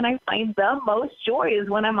that is when I find the most joy, is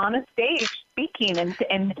when I'm on a stage speaking and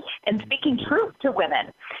speaking truth to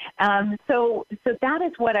women. So that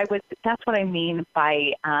is what that's what I mean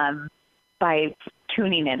by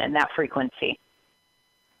tuning in that frequency.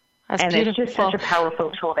 That's and beautiful. It's just such a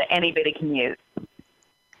powerful tool that anybody can use.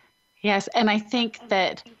 Yes, and I think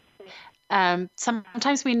that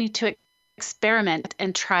sometimes we need to experiment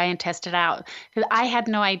and try and test it out. Because I had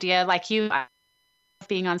no idea, like you,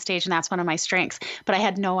 being on stage, and that's one of my strengths, but I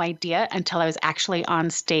had no idea until I was actually on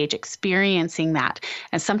stage experiencing that.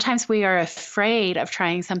 And sometimes we are afraid of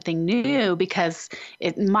trying something new because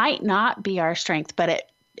it might not be our strength, but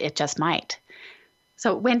it just might.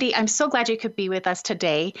 So Wendy, I'm so glad you could be with us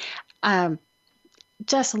today.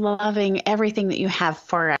 Just loving everything that you have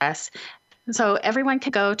for us. So everyone can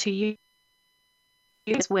go to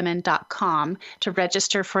uswomen.com to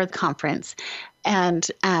register for the conference. And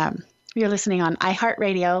you're listening on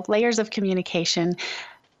iHeartRadio, Layers of Communication.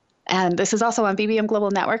 And this is also on BBM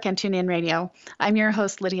Global Network and TuneIn Radio. I'm your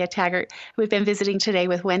host, Lydia Taggart. We've been visiting today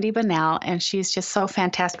with Wendy Bunnell, and she's just so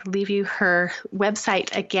fantastic. I'll leave you her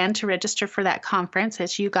website again to register for that conference.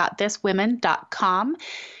 It's yougotThiswomen.com.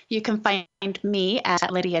 You can find me at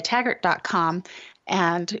lydiataggart.com,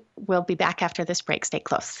 and we'll be back after this break. Stay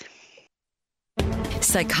close.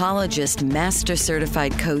 Psychologist, master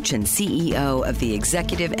certified coach, and CEO of the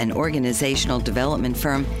executive and organizational development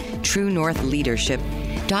firm True North Leadership,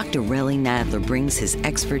 Dr. Relly Nadler brings his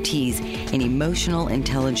expertise in emotional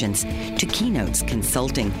intelligence to Keynotes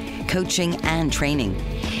consulting, coaching, and training.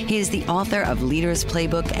 He is the author of Leader's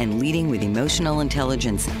Playbook and Leading with Emotional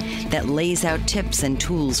Intelligence that lays out tips and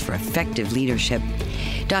tools for effective leadership.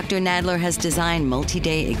 Dr. Nadler has designed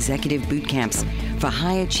multi-day executive boot camps for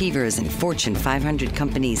high achievers in Fortune 500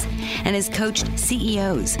 companies and has coached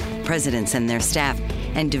CEOs, presidents, and their staff,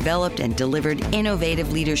 and developed and delivered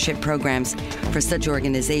innovative leadership programs for such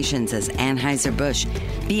organizations as Anheuser-Busch,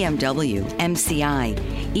 BMW, MCI,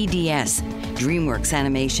 EDS, DreamWorks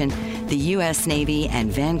Animation, the U.S. Navy,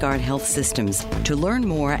 and Vanguard Health Systems. To learn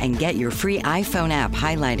more and get your free iPhone app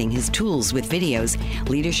highlighting his tools with videos,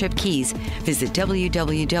 leadership keys, visit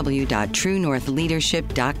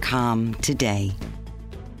www.truenorthleadership.com today.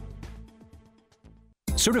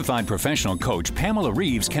 Certified professional coach Pamela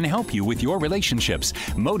Reeves can help you with your relationships.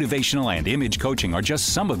 Motivational and image coaching are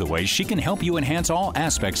just some of the ways she can help you enhance all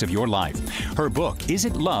aspects of your life. Her book, Is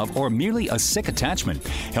It Love or Merely a Sick Attachment?,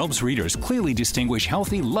 helps readers clearly distinguish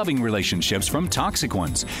healthy, loving relationships from toxic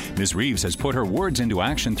ones. Ms. Reeves has put her words into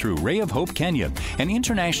action through Ray of Hope Kenya, an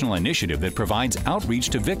international initiative that provides outreach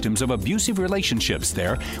to victims of abusive relationships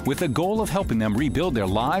there with the goal of helping them rebuild their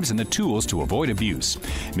lives and the tools to avoid abuse.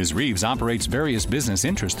 Ms. Reeves operates various business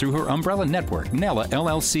interests through her umbrella network, Nella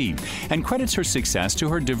LLC, and credits her success to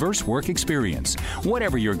her diverse work experience.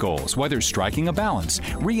 Whatever your goals, whether striking a balance,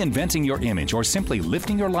 reinventing your image, or simply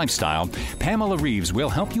lifting your lifestyle, Pamela Reeves will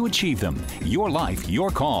help you achieve them. Your life, your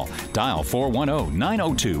call. Dial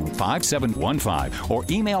 410-902-5715 or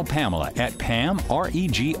email Pamela at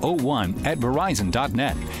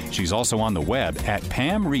pamregon@verizon.net. She's also on the web at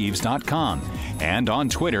pamreeves.com and on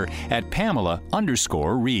Twitter at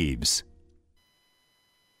Pamela_Reeves.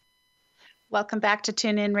 Welcome back to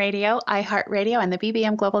TuneIn Radio, iHeartRadio, and the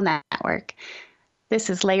BBM Global Network. This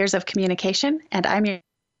is Layers of Communication, and I'm your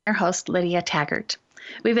host, Lydia Taggart.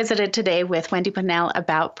 We visited today with Wendy Bunnell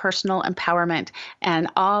about personal empowerment and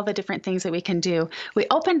all the different things that we can do. We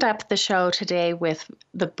opened up the show today with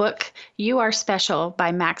the book, You Are Special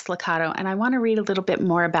by Max Lucado, and I want to read a little bit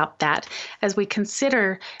more about that as we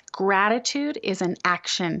consider gratitude is an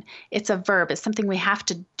action. It's a verb. It's something we have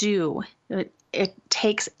to do. It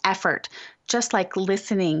takes effort, just like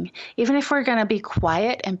listening. Even if we're going to be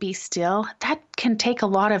quiet and be still, that can take a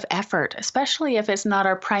lot of effort, especially if it's not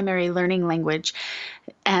our primary learning language.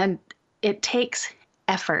 And it takes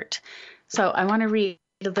effort. So I want to read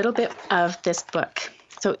a little bit of this book.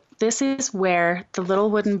 So this is where the little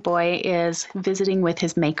wooden boy is visiting with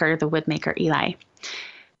his maker, the woodmaker Eli.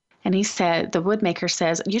 And he said, the woodmaker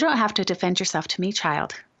says, "You don't have to defend yourself to me,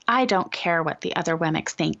 child. I don't care what the other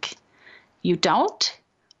Wemmicks think." You don't?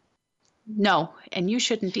 No, and you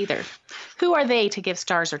shouldn't either. Who are they to give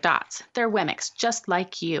stars or dots? They're Wemmicks, just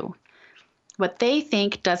like you. What they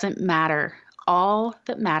think doesn't matter. All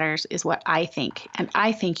that matters is what I think, and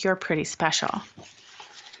I think you're pretty special.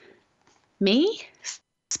 Me?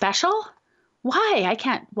 Special? Why? I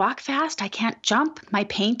can't walk fast. I can't jump. My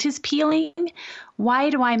paint is peeling. Why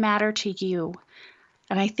do I matter to you?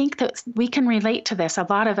 And I think that we can relate to this. A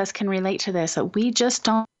lot of us can relate to this. That we just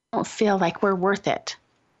don't feel like we're worth it.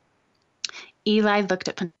 Eli looked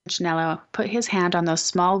at Punchinello, put his hand on those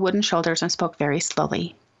small wooden shoulders, and spoke very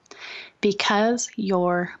slowly. Because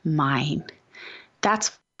you're mine.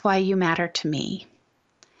 That's why you matter to me.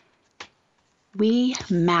 We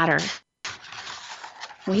matter.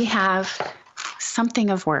 We have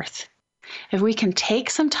something of worth. If we can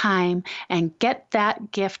take some time and get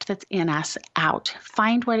that gift that's in us out,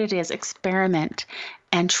 find what it is, experiment,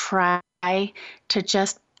 and try to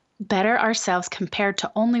just better ourselves compared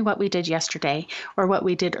to only what we did yesterday or what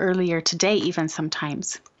we did earlier today, even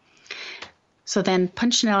sometimes. So then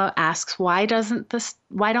Punchinello asks, why don't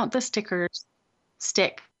the stickers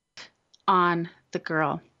stick on the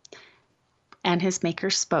girl? And his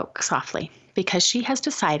maker spoke softly, because she has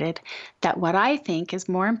decided that what I think is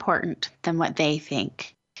more important than what they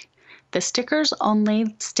think. The stickers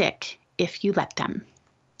only stick if you let them.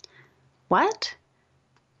 What?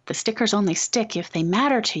 The stickers only stick if they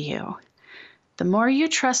matter to you. The more you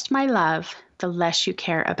trust my love, the less you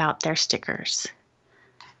care about their stickers.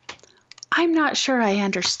 I'm not sure I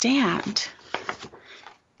understand.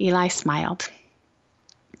 Eli smiled.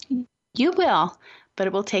 You will, but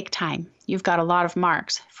it will take time. You've got a lot of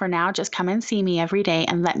marks. For now, just come and see me every day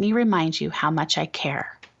and let me remind you how much I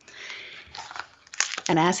care.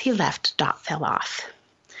 And as he left, Dot fell off.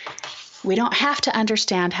 We don't have to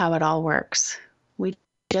understand how it all works. We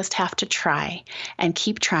just have to try and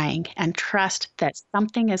keep trying and trust that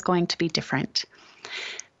something is going to be different.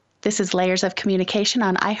 This is Layers of Communication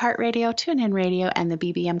on iHeartRadio, TuneIn Radio, and the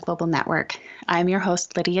BBM Global Network. I'm your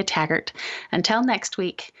host, Lydia Taggart. Until next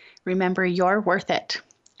week, remember you're worth it,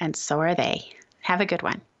 and so are they. Have a good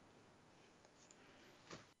one.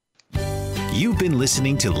 You've been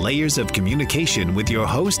listening to Layers of Communication with your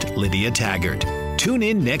host, Lydia Taggart. Tune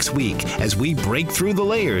in next week as we break through the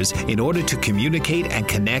layers in order to communicate and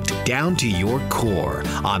connect down to your core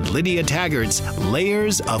on Lydia Taggart's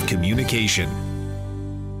Layers of Communication.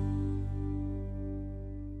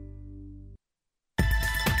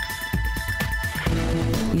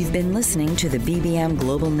 You've been listening to the BBM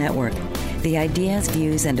Global Network. The ideas,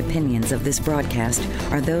 views, and opinions of this broadcast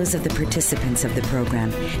are those of the participants of the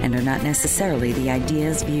program and are not necessarily the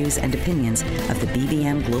ideas, views, and opinions of the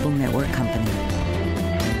BBM Global Network Company.